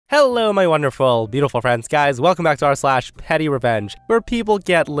Hello my wonderful, beautiful friends, guys. Welcome back to r/PettyRevenge, where people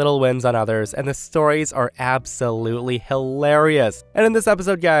get little wins on others, and the stories are absolutely hilarious. And in this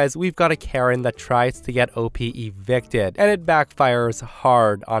episode, guys, we've got a Karen that tries to get OP evicted, and it backfires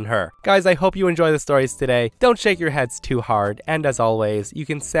hard on her. Guys, I hope you enjoy the stories today. Don't shake your heads too hard, and as always, you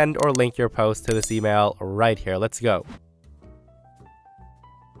can send or link your post to this email right here. Let's go.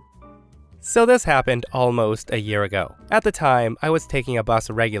 So this happened almost a year ago. At the time, I was taking a bus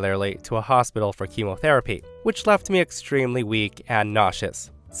regularly to a hospital for chemotherapy, which left me extremely weak and nauseous.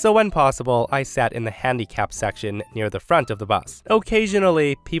 So when possible, I sat in the handicap section near the front of the bus.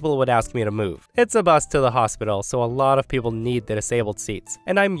 Occasionally, people would ask me to move. It's a bus to the hospital, so a lot of people need the disabled seats.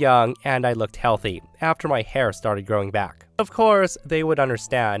 And I'm young and I looked healthy after my hair started growing back. Of course, they would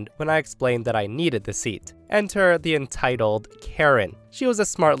understand when I explained that I needed the seat. Enter the entitled Karen. She was a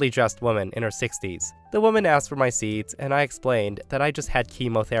smartly dressed woman in her 60s. The woman asked for my seat, and I explained that I just had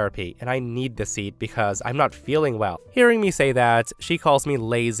chemotherapy and I need the seat because I'm not feeling well. Hearing me say that, she calls me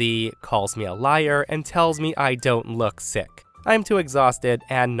lazy, calls me a liar, and tells me I don't look sick. I'm too exhausted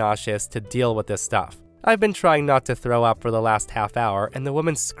and nauseous to deal with this stuff. I've been trying not to throw up for the last half hour, and the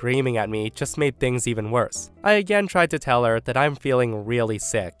woman screaming at me just made things even worse. I again tried to tell her that I'm feeling really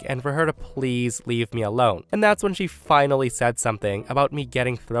sick and for her to please leave me alone. And that's when she finally said something about me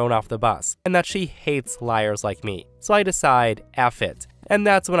getting thrown off the bus and that she hates liars like me. So I decide, F it. And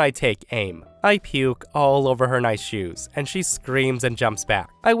that's when I take aim. I puke all over her nice shoes, and she screams and jumps back.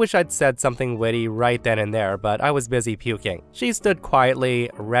 I wish I'd said something witty right then and there, but I was busy puking. She stood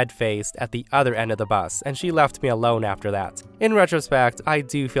quietly, red-faced, at the other end of the bus, and she left me alone after that. In retrospect, I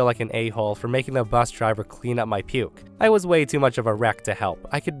do feel like an a-hole for making the bus driver clean up my puke. I was way too much of a wreck to help.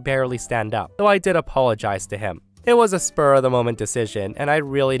 I could barely stand up, though I did apologize to him. It was a spur-of-the-moment decision, and I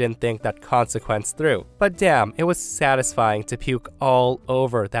really didn't think that consequence through. But damn, it was satisfying to puke all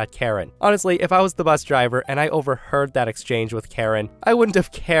over that Karen. Honestly, if I was the bus driver and I overheard that exchange with Karen, I wouldn't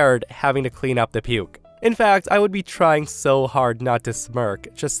have cared having to clean up the puke. In fact, I would be trying so hard not to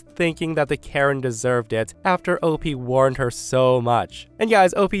smirk, just thinking that the Karen deserved it after OP warned her so much. And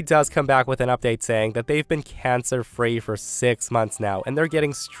guys, OP does come back with an update saying that they've been cancer-free for 6 months now, and they're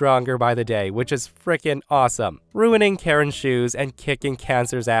getting stronger by the day, which is freaking awesome. Ruining Karen's shoes and kicking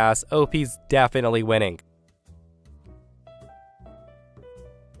cancer's ass, OP's definitely winning.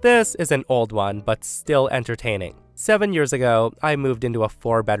 This is an old one, but still entertaining. 7 years ago, I moved into a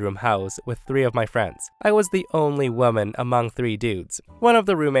 4-bedroom house with 3 of my friends. I was the only woman among 3 dudes. One of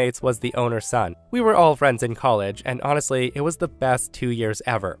the roommates was the owner's son. We were all friends in college, and honestly, it was the best 2 years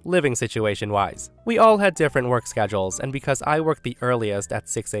ever, living situation-wise. We all had different work schedules, and because I worked the earliest at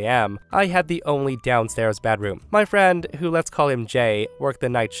 6 a.m., I had the only downstairs bedroom. My friend, who let's call him Jay, worked the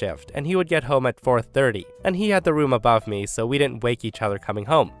night shift, and he would get home at 4:30, and he had the room above me, so we didn't wake each other coming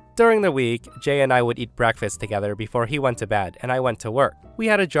home. During the week, Jay and I would eat breakfast together before he went to bed and I went to work. We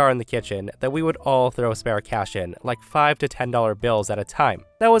had a jar in the kitchen that we would all throw spare cash in, like $5 to $10 bills at a time.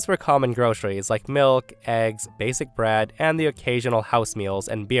 That was for common groceries like milk, eggs, basic bread, and the occasional house meals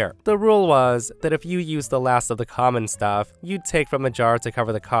and beer. The rule was that if you used the last of the common stuff, you'd take from the jar to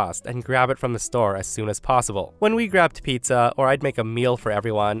cover the cost and grab it from the store as soon as possible. When we grabbed pizza or I'd make a meal for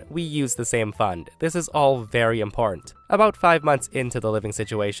everyone, we used the same fund. This is all very important. About 5 months into the living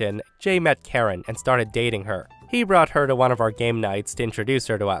situation, Jay met Karen and started dating her. He brought her to one of our game nights to introduce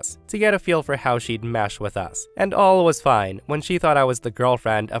her to us, to get a feel for how she'd mesh with us. And all was fine when she thought I was the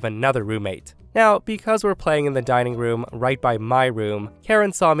girlfriend of another roommate. Now, because we're playing in the dining room right by my room,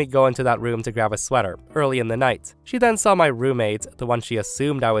 Karen saw me go into that room to grab a sweater early in the night. She then saw my roommate, the one she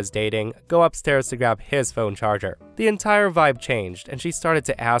assumed I was dating, go upstairs to grab his phone charger. The entire vibe changed, and she started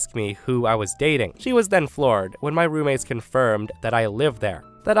to ask me who I was dating. She was then floored when my roommates confirmed that I lived there,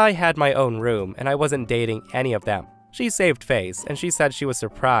 that I had my own room and I wasn't dating any of them. She saved face, and she said she was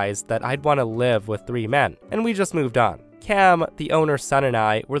surprised that I'd want to live with 3 men, and we just moved on. Cam, the owner's son, and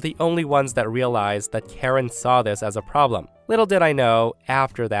I were the only ones that realized that Karen saw this as a problem. Little did I know,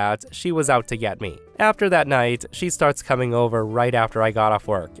 after that, she was out to get me. After that night, she starts coming over right after I got off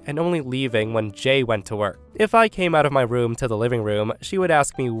work, and only leaving when Jay went to work. If I came out of my room to the living room, she would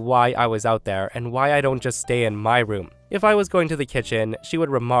ask me why I was out there and why I don't just stay in my room. If I was going to the kitchen, she would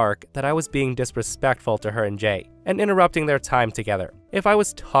remark that I was being disrespectful to her and Jay, and interrupting their time together. If I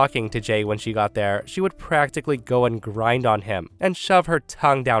was talking to Jay when she got there, she would practically go and grind on him and shove her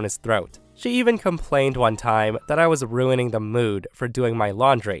tongue down his throat. She even complained one time that I was ruining the mood for doing my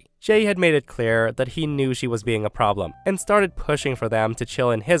laundry. Jay had made it clear that he knew she was being a problem, and started pushing for them to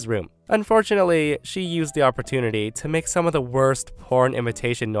chill in his room. Unfortunately, she used the opportunity to make some of the worst porn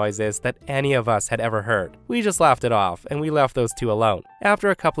imitation noises that any of us had ever heard. We just laughed it off, and we left those two alone. After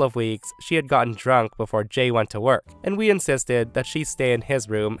a couple of weeks, she had gotten drunk before Jay went to work, and we insisted that she stay in his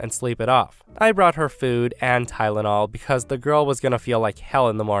room and sleep it off. I brought her food and Tylenol because the girl was gonna feel like hell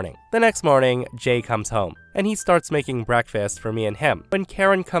in the morning. The next morning, Jay comes home, and he starts making breakfast for me and him, when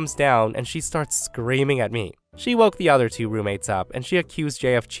Karen comes down and she starts screaming at me. She woke the other two roommates up, and she accused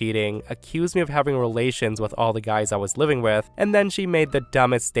Jay of cheating, accused me of having relations with all the guys I was living with, and then she made the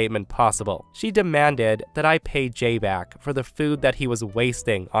dumbest statement possible. She demanded that I pay Jay back for the food that he was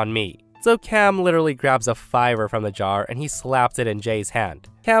wasting on me. So Cam literally grabs a $5 from the jar and he slaps it in Jay's hand.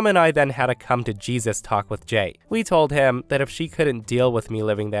 Cam and I then had a come to Jesus talk with Jay. We told him that if she couldn't deal with me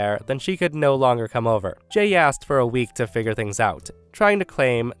living there, then she could no longer come over. Jay asked for a week to figure things out, trying to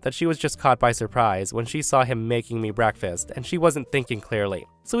claim that she was just caught by surprise when she saw him making me breakfast and she wasn't thinking clearly.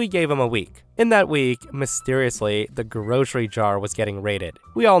 So we gave him a week. In that week, mysteriously, the grocery jar was getting raided.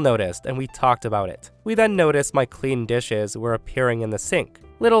 We all noticed and we talked about it. We then noticed my clean dishes were appearing in the sink.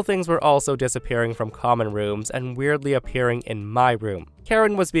 Little things were also disappearing from common rooms and weirdly appearing in my room.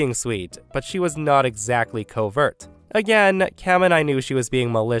 Karen was being sweet, but she was not exactly covert. Again, Cam and I knew she was being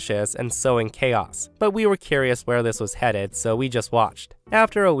malicious and sowing chaos, but we were curious where this was headed, so we just watched.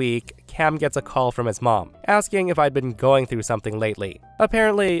 After a week, Cam gets a call from his mom, asking if I'd been going through something lately.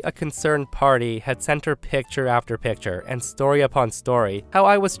 Apparently, a concerned party had sent her picture after picture and story upon story how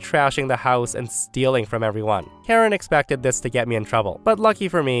I was trashing the house and stealing from everyone. Karen expected this to get me in trouble, but lucky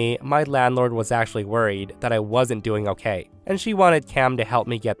for me, my landlord was actually worried that I wasn't doing okay, and she wanted Cam to help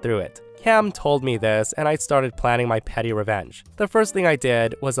me get through it. Cam told me this, and I started planning my petty revenge. The first thing I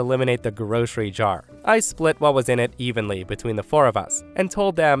did was eliminate the grocery jar. I split what was in it evenly between the four of us, and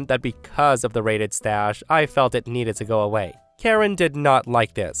told them that because of the raided stash, I felt it needed to go away. Karen did not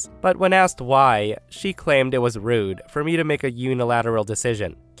like this, but when asked why, she claimed it was rude for me to make a unilateral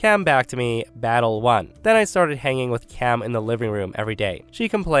decision. Cam backed me, battle won. Then I started hanging with Cam in the living room every day. She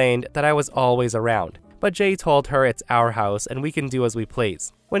complained that I was always around, but Jay told her it's our house and we can do as we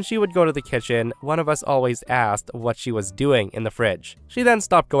please. When she would go to the kitchen, one of us always asked what she was doing in the fridge. She then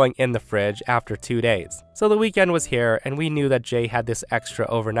stopped going in the fridge after 2 days. So the weekend was here and we knew that Jay had this extra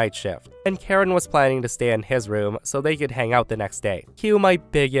overnight shift. And Karen was planning to stay in his room so they could hang out the next day. Cue my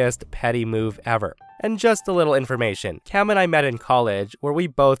biggest petty move ever. And just a little information, Cam and I met in college where we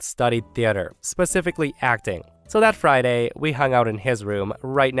both studied theater, specifically acting. So that Friday, we hung out in his room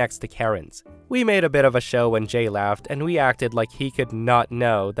right next to Karen's. We made a bit of a show when Jay left, and we acted like he could not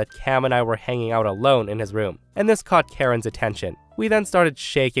know that Cam and I were hanging out alone in his room. And this caught Karen's attention. We then started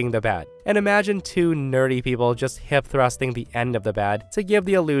shaking the bed. And imagine two nerdy people just hip thrusting the end of the bed to give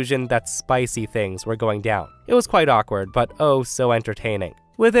the illusion that spicy things were going down. It was quite awkward, but oh so entertaining.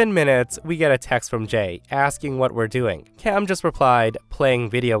 Within minutes, we get a text from Jay asking what we're doing. Cam just replied, playing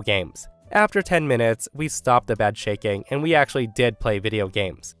video games. After 10 minutes, we stopped the bed shaking and we actually did play video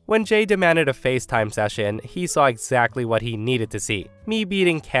games. When Jay demanded a FaceTime session, he saw exactly what he needed to see. Me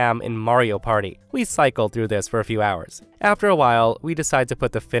beating Cam in Mario Party. We cycled through this for a few hours. After a while, we decided to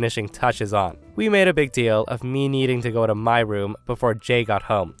put the finishing touches on. We made a big deal of me needing to go to my room before Jay got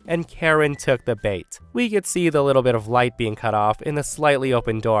home, and Karen took the bait. We could see the little bit of light being cut off in the slightly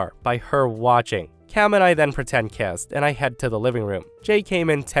open door by her watching. Cam and I then pretend kissed, and I head to the living room. Jay came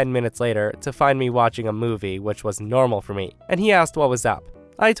in 10 minutes later to find me watching a movie, which was normal for me, and he asked what was up.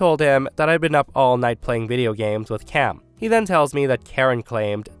 I told him that I'd been up all night playing video games with Cam. He then tells me that Karen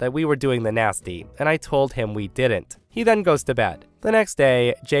claimed that we were doing the nasty, and I told him we didn't. He then goes to bed. The next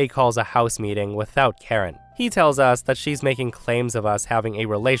day, Jay calls a house meeting without Karen. He tells us that she's making claims of us having a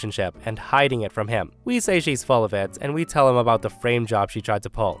relationship and hiding it from him. We say she's full of it, and we tell him about the frame job she tried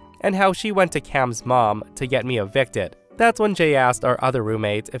to pull, and how she went to Cam's mom to get me evicted. That's when Jay asked our other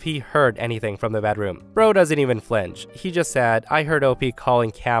roommate if he heard anything from the bedroom. Bro doesn't even flinch. He just said, I heard OP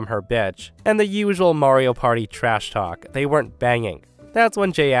calling Cam her bitch, and the usual Mario Party trash talk. They weren't banging. That's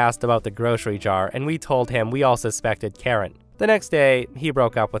when Jay asked about the grocery jar, and we told him we all suspected Karen. The next day, he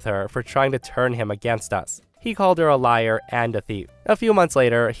broke up with her for trying to turn him against us. He called her a liar and a thief. A few months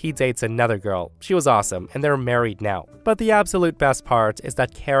later, he dates another girl. She was awesome, and they're married now. But the absolute best part is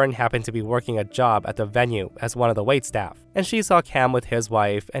that Karen happened to be working a job at the venue as one of the waitstaff. And she saw Cam with his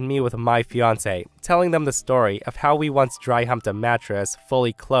wife and me with my fiance, telling them the story of how we once dry humped a mattress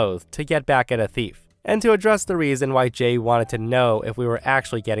fully clothed to get back at a thief. And to address the reason why Jay wanted to know if we were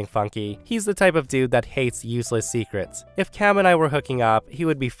actually getting funky, he's the type of dude that hates useless secrets. If Cam and I were hooking up, he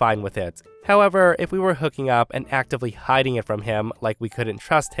would be fine with it. However, if we were hooking up and actively hiding it from him like we couldn't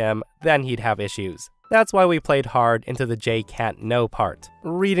trust him, then he'd have issues. That's why we played hard into the Jay can't know part.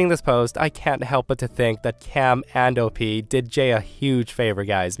 Reading this post, I can't help but to think that Cam and OP did Jay a huge favor,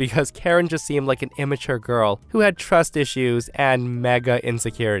 guys, because Karen just seemed like an immature girl who had trust issues and mega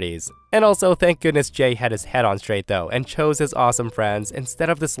insecurities. And also, thank goodness Jay had his head on straight though, and chose his awesome friends instead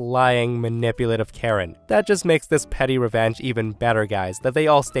of this lying, manipulative Karen. That just makes this petty revenge even better, guys, that they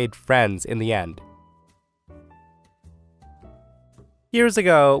all stayed friends in the end. Years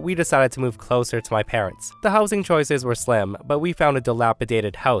ago, we decided to move closer to my parents. The housing choices were slim, but we found a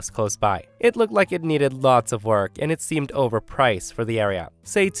dilapidated house close by. It looked like it needed lots of work, and it seemed overpriced for the area,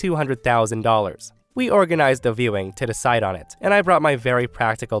 say $200,000. We organized a viewing to decide on it, and I brought my very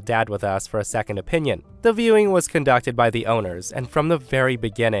practical dad with us for a second opinion. The viewing was conducted by the owners, and from the very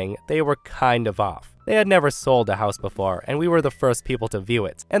beginning, they were kind of off. They had never sold a house before, and we were the first people to view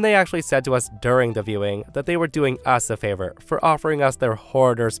it. And they actually said to us during the viewing that they were doing us a favor for offering us their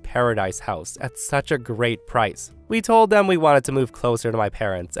hoarder's paradise house at such a great price. We told them we wanted to move closer to my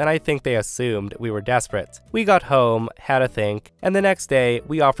parents, and I think they assumed we were desperate. We got home, had a think, and the next day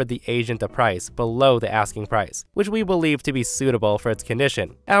we offered the agent a price below the asking price, which we believed to be suitable for its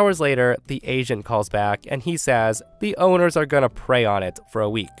condition. Hours later, the agent calls back and he says the owners are gonna prey on it for a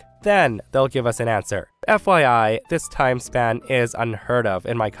week. Then they'll give us an answer. FYI, this time span is unheard of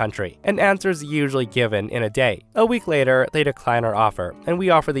in my country, and answers usually given in a day. A week later, they decline our offer, and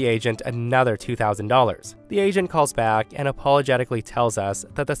we offer the agent another $2,000. The agent calls back and apologetically tells us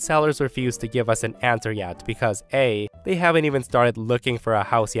that the sellers refuse to give us an answer yet because A, they haven't even started looking for a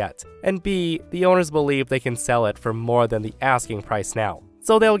house yet, and B, the owners believe they can sell it for more than the asking price now.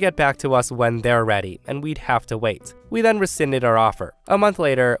 So they'll get back to us when they're ready, and we'd have to wait. We then rescinded our offer. A month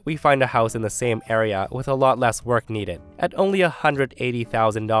later, we find a house in the same area with a lot less work needed, at only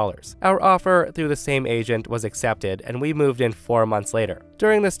 $180,000. Our offer through the same agent was accepted, and we moved in 4 months later.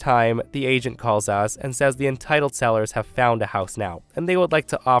 During this time, the agent calls us and says the entitled sellers have found a house now, and they would like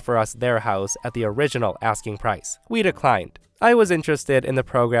to offer us their house at the original asking price. We declined. I was interested in the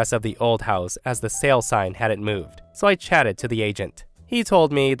progress of the old house as the sale sign hadn't moved, so I chatted to the agent. He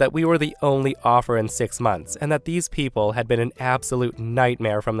told me that we were the only offer in 6 months and that these people had been an absolute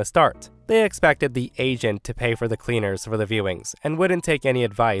nightmare from the start. They expected the agent to pay for the cleaners for the viewings and wouldn't take any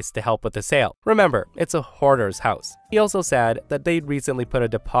advice to help with the sale. Remember, it's a hoarder's house. He also said that they'd recently put a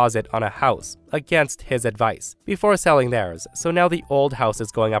deposit on a house against his advice before selling theirs, so now the old house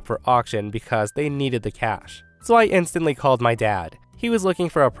is going up for auction because they needed the cash. So I instantly called my dad. He was looking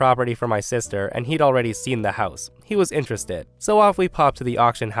for a property for my sister and he'd already seen the house. He was interested. So off we popped to the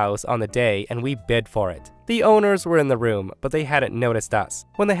auction house on the day and we bid for it. The owners were in the room, but they hadn't noticed us.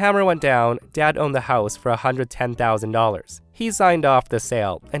 When the hammer went down, Dad owned the house for $110,000. He signed off the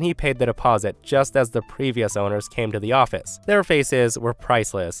sale, and he paid the deposit just as the previous owners came to the office. Their faces were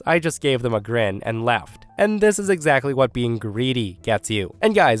priceless. I just gave them a grin and left. And this is exactly what being greedy gets you.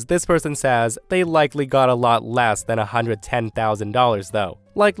 And guys, this person says they likely got a lot less than $110,000 though.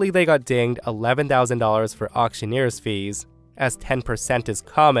 Likely they got dinged $11,000 for auctioneer's fees, as 10% is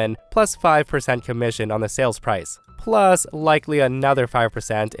common, plus 5% commission on the sales price, plus likely another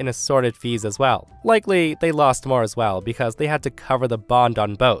 5% in assorted fees as well. Likely they lost more as well because they had to cover the bond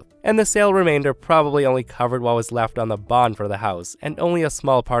on both, and the sale remainder probably only covered what was left on the bond for the house and only a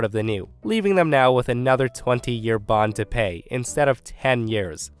small part of the new, leaving them now with another 20-year bond to pay instead of 10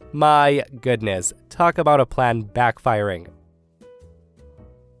 years. My goodness, talk about a plan backfiring.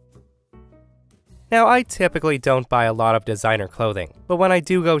 Now, I typically don't buy a lot of designer clothing, but when I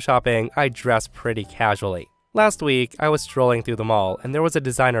do go shopping, I dress pretty casually. Last week, I was strolling through the mall and there was a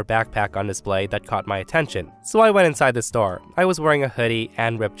designer backpack on display that caught my attention. So I went inside the store. I was wearing a hoodie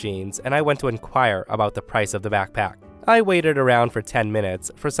and ripped jeans and I went to inquire about the price of the backpack. I waited around for 10 minutes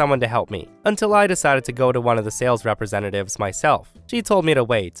for someone to help me, until I decided to go to one of the sales representatives myself. She told me to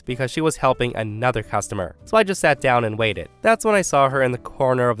wait because she was helping another customer, so I just sat down and waited. That's when I saw her in the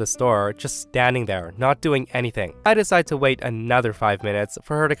corner of the store, just standing there, not doing anything. I decided to wait another 5 minutes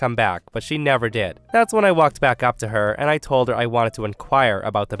for her to come back, but she never did. That's when I walked back up to her and I told her I wanted to inquire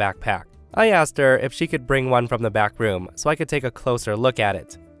about the backpack. I asked her if she could bring one from the back room so I could take a closer look at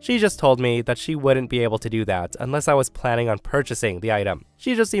it. She just told me that she wouldn't be able to do that unless I was planning on purchasing the item.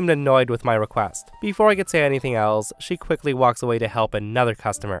 She just seemed annoyed with my request. Before I could say anything else, she quickly walks away to help another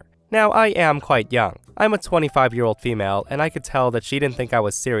customer. Now, I am quite young. I'm a 25-year-old female, and I could tell that she didn't think I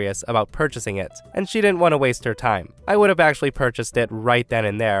was serious about purchasing it, and she didn't want to waste her time. I would have actually purchased it right then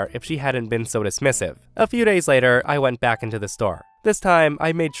and there if she hadn't been so dismissive. A few days later, I went back into the store. This time,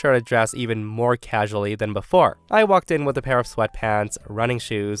 I made sure to dress even more casually than before. I walked in with a pair of sweatpants, running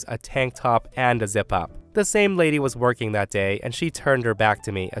shoes, a tank top, and a zip-up. The same lady was working that day, and she turned her back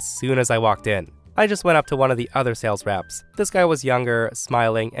to me as soon as I walked in. I just went up to one of the other sales reps. This guy was younger,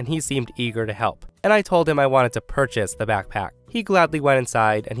 smiling, and he seemed eager to help. And I told him I wanted to purchase the backpack. He gladly went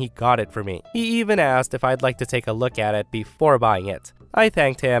inside and he got it for me. He even asked if I'd like to take a look at it before buying it. I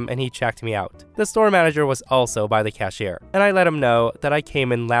thanked him and he checked me out. The store manager was also by the cashier, and I let him know that I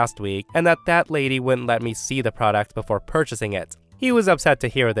came in last week and that lady wouldn't let me see the product before purchasing it. He was upset to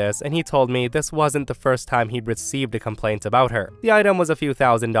hear this, and he told me this wasn't the first time he'd received a complaint about her. The item was a few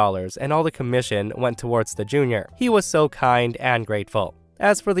 $1,000s, and all the commission went towards the junior. He was so kind and grateful.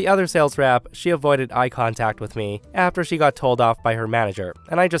 As for the other sales rep, she avoided eye contact with me after she got told off by her manager,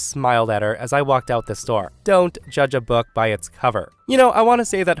 and I just smiled at her as I walked out the store. Don't judge a book by its cover. You know, I want to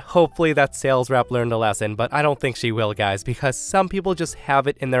say that hopefully that sales rep learned a lesson, but I don't think she will, guys, because some people just have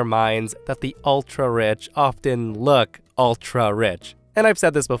it in their minds that the ultra-rich often look ultra-rich. And I've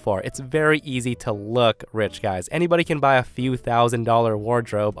said this before, it's very easy to look rich, guys. Anybody can buy a few $1,000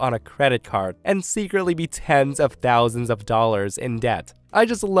 wardrobe on a credit card and secretly be tens of thousands of dollars in debt. I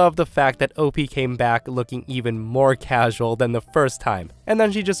just love the fact that OP came back looking even more casual than the first time, and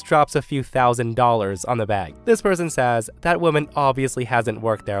then she just drops a few $1,000s on the bag. This person says, that woman obviously hasn't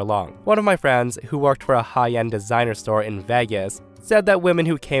worked there long. One of my friends, who worked for a high-end designer store in Vegas, said that women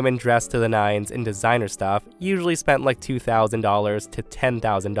who came in dressed to the nines in designer stuff usually spent like $2,000 to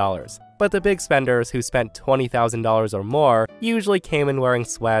 $10,000. But the big spenders who spent $20,000 or more usually came in wearing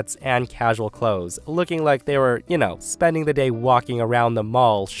sweats and casual clothes, looking like they were, you know, spending the day walking around the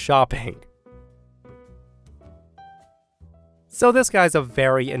mall shopping. So this guy's a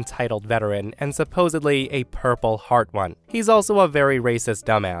very entitled veteran, and supposedly a Purple Heart one. He's also a very racist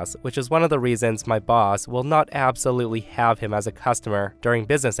dumbass, which is one of the reasons my boss will not absolutely have him as a customer during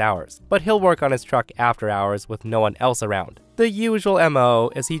business hours, but he'll work on his truck after hours with no one else around. The usual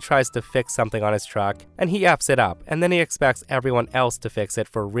MO is he tries to fix something on his truck, and he F's it up, and then he expects everyone else to fix it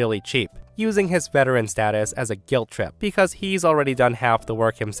for really cheap, using his veteran status as a guilt trip, because he's already done half the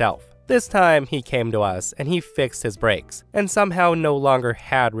work himself. This time, he came to us, and he fixed his brakes, and somehow no longer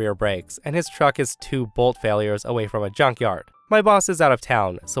had rear brakes, and his truck is 2 bolt failures away from a junkyard. My boss is out of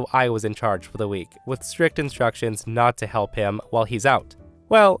town, so I was in charge for the week, with strict instructions not to help him while he's out.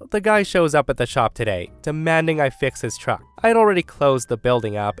 Well, the guy shows up at the shop today, demanding I fix his truck. I'd already closed the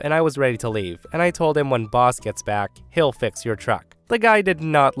building up, and I was ready to leave, and I told him when boss gets back, he'll fix your truck. The guy did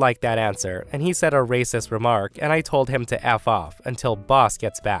not like that answer, and he said a racist remark, and I told him to F off until boss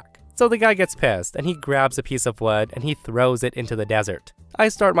gets back. So the guy gets pissed, and he grabs a piece of wood and he throws it into the desert. I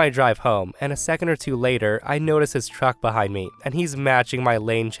start my drive home, and a second or two later, I notice his truck behind me, and he's matching my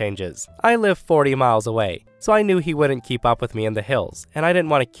lane changes. I live 40 miles away, so I knew he wouldn't keep up with me in the hills, and I didn't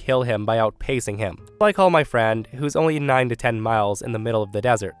want to kill him by outpacing him. So I call my friend, who's only 9 to 10 miles in the middle of the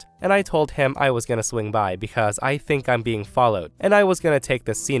desert, and I told him I was gonna swing by because I think I'm being followed, and I was gonna take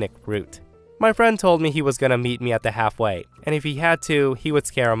the scenic route. My friend told me he was gonna meet me at the halfway, and if he had to, he would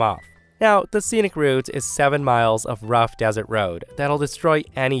scare him off. Now, the scenic route is 7 miles of rough desert road that'll destroy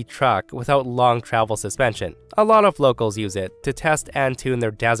any truck without long travel suspension. A lot of locals use it to test and tune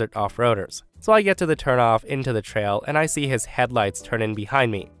their desert off-roaders. So I get to the turnoff into the trail and I see his headlights turn in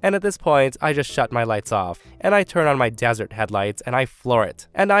behind me. And at this point, I just shut my lights off and I turn on my desert headlights and I floor it.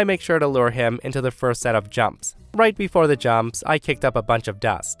 And I make sure to lure him into the first set of jumps. Right before the jumps, I kicked up a bunch of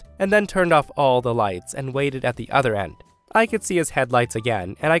dust and then turned off all the lights and waited at the other end. I could see his headlights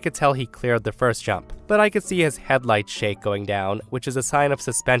again, and I could tell he cleared the first jump. But I could see his headlights shake going down, which is a sign of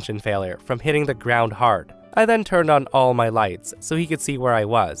suspension failure from hitting the ground hard. I then turned on all my lights, so he could see where I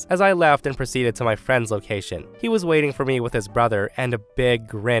was, as I left and proceeded to my friend's location. He was waiting for me with his brother and a big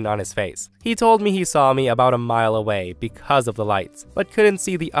grin on his face. He told me he saw me about a mile away because of the lights, but couldn't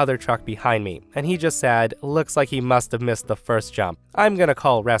see the other truck behind me, and he just said, "Looks like he must have missed the first jump. I'm gonna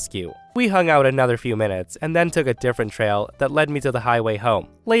call rescue." We hung out another few minutes and then took a different trail that led me to the highway home.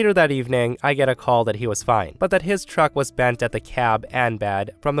 Later that evening, I get a call that he was fine, but that his truck was bent at the cab and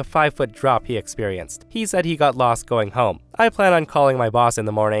bed from the 5-foot drop he experienced. He said he got lost going home. I plan on calling my boss in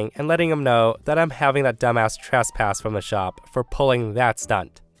the morning and letting him know that I'm having that dumbass trespass from the shop for pulling that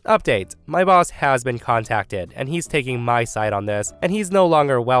stunt. Update: my boss has been contacted and he's taking my side on this, and he's no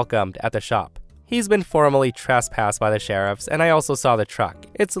longer welcomed at the shop. He's been formally trespassed by the sheriffs, and I also saw the truck.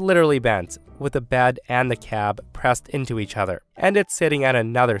 It's literally bent, with the bed and the cab pressed into each other, and it's sitting at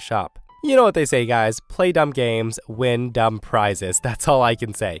another shop. You know what they say, guys, play dumb games, win dumb prizes, that's all I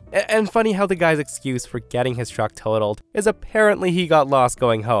can say. And funny how the guy's excuse for getting his truck totaled is apparently he got lost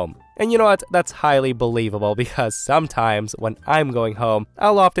going home. And you know what? That's highly believable because sometimes when I'm going home,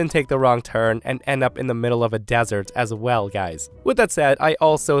 I'll often take the wrong turn and end up in the middle of a desert as well, guys. With that said, I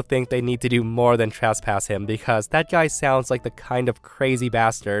also think they need to do more than trespass him because that guy sounds like the kind of crazy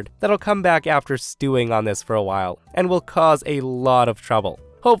bastard that'll come back after stewing on this for a while and will cause a lot of trouble.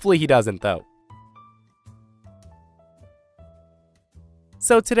 Hopefully he doesn't though.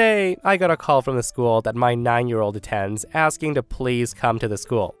 So today, I got a call from the school that my 9-year-old attends asking to please come to the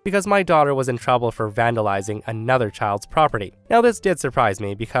school because my daughter was in trouble for vandalizing another child's property. Now this did surprise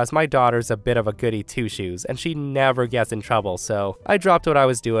me because my daughter's a bit of a goody two-shoes and she never gets in trouble, so I dropped what I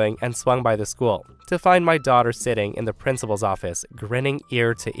was doing and swung by the school to find my daughter sitting in the principal's office, grinning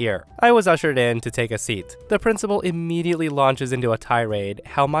ear to ear. I was ushered in to take a seat. The principal immediately launches into a tirade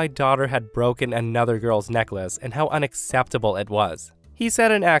how my daughter had broken another girl's necklace and how unacceptable it was. He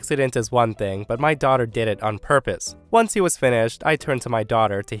said an accident is one thing, but my daughter did it on purpose. Once he was finished, I turned to my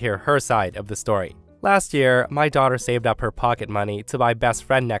daughter to hear her side of the story. Last year, my daughter saved up her pocket money to buy best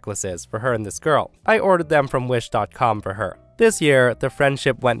friend necklaces for her and this girl. I ordered them from wish.com for her. This year, the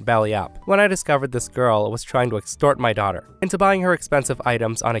friendship went belly up when I discovered this girl was trying to extort my daughter into buying her expensive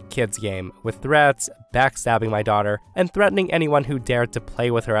items on a kids game with threats, backstabbing my daughter, and threatening anyone who dared to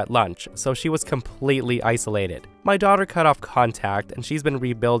play with her at lunch, so she was completely isolated. My daughter cut off contact and she's been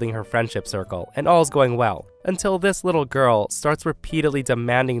rebuilding her friendship circle, and all's going well, until this little girl starts repeatedly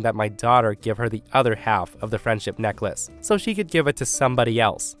demanding that my daughter give her the other half of the friendship necklace so she could give it to somebody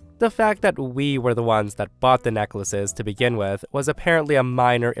else. The fact that we were the ones that bought the necklaces to begin with was apparently a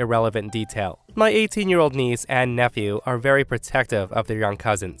minor irrelevant detail. My 18-year-old niece and nephew are very protective of their young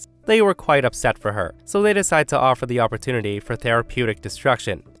cousins. They were quite upset for her, so they decided to offer the opportunity for therapeutic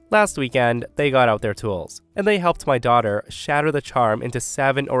destruction. Last weekend, they got out their tools, and they helped my daughter shatter the charm into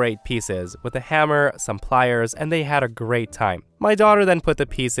 7 or 8 pieces with a hammer, some pliers, and they had a great time. My daughter then put the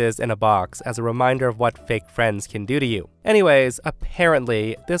pieces in a box as a reminder of what fake friends can do to you. Anyways,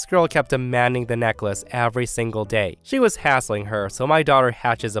 apparently, this girl kept demanding the necklace every single day. She was hassling her, so my daughter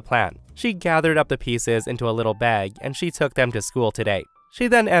hatches a plan. She gathered up the pieces into a little bag, and she took them to school today. She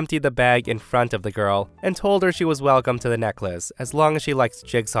then emptied the bag in front of the girl and told her she was welcome to the necklace as long as she likes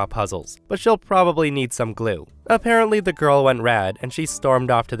jigsaw puzzles, but she'll probably need some glue. Apparently the girl went red and she stormed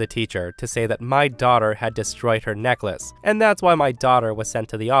off to the teacher to say that my daughter had destroyed her necklace, and that's why my daughter was sent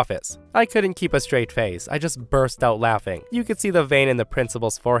to the office. I couldn't keep a straight face, I just burst out laughing. You could see the vein in the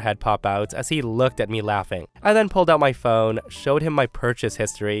principal's forehead pop out as he looked at me laughing. I then pulled out my phone, showed him my purchase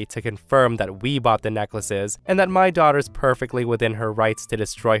history to confirm that we bought the necklaces and that my daughter's perfectly within her rights to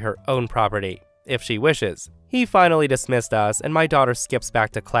destroy her own property, if she wishes. He finally dismissed us and my daughter skips back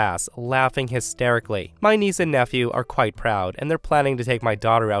to class, laughing hysterically. My niece and nephew are quite proud and they're planning to take my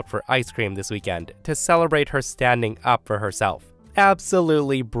daughter out for ice cream this weekend to celebrate her standing up for herself.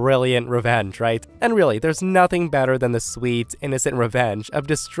 Absolutely brilliant revenge, right? And really, there's nothing better than the sweet, innocent revenge of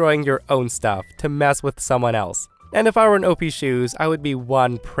destroying your own stuff to mess with someone else. And if I were in OP's shoes, I would be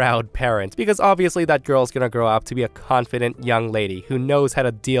one proud parent, because obviously that girl's gonna grow up to be a confident young lady who knows how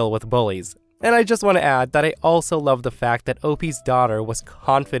to deal with bullies. And I just want to add that I also love the fact that OP's daughter was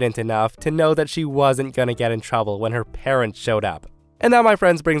confident enough to know that she wasn't gonna get in trouble when her parents showed up. And that, my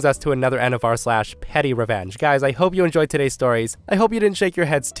friends, brings us to another end of r/PettyRevenge. Guys, I hope you enjoyed today's stories. I hope you didn't shake your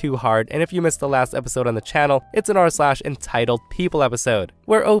heads too hard, and if you missed the last episode on the channel, it's an r/entitled People episode,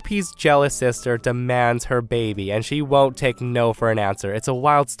 where OP's jealous sister demands her baby, and she won't take no for an answer. It's a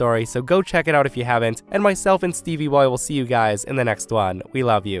wild story, so go check it out if you haven't, and myself and Stevie Boy will see you guys in the next one. We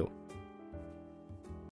love you.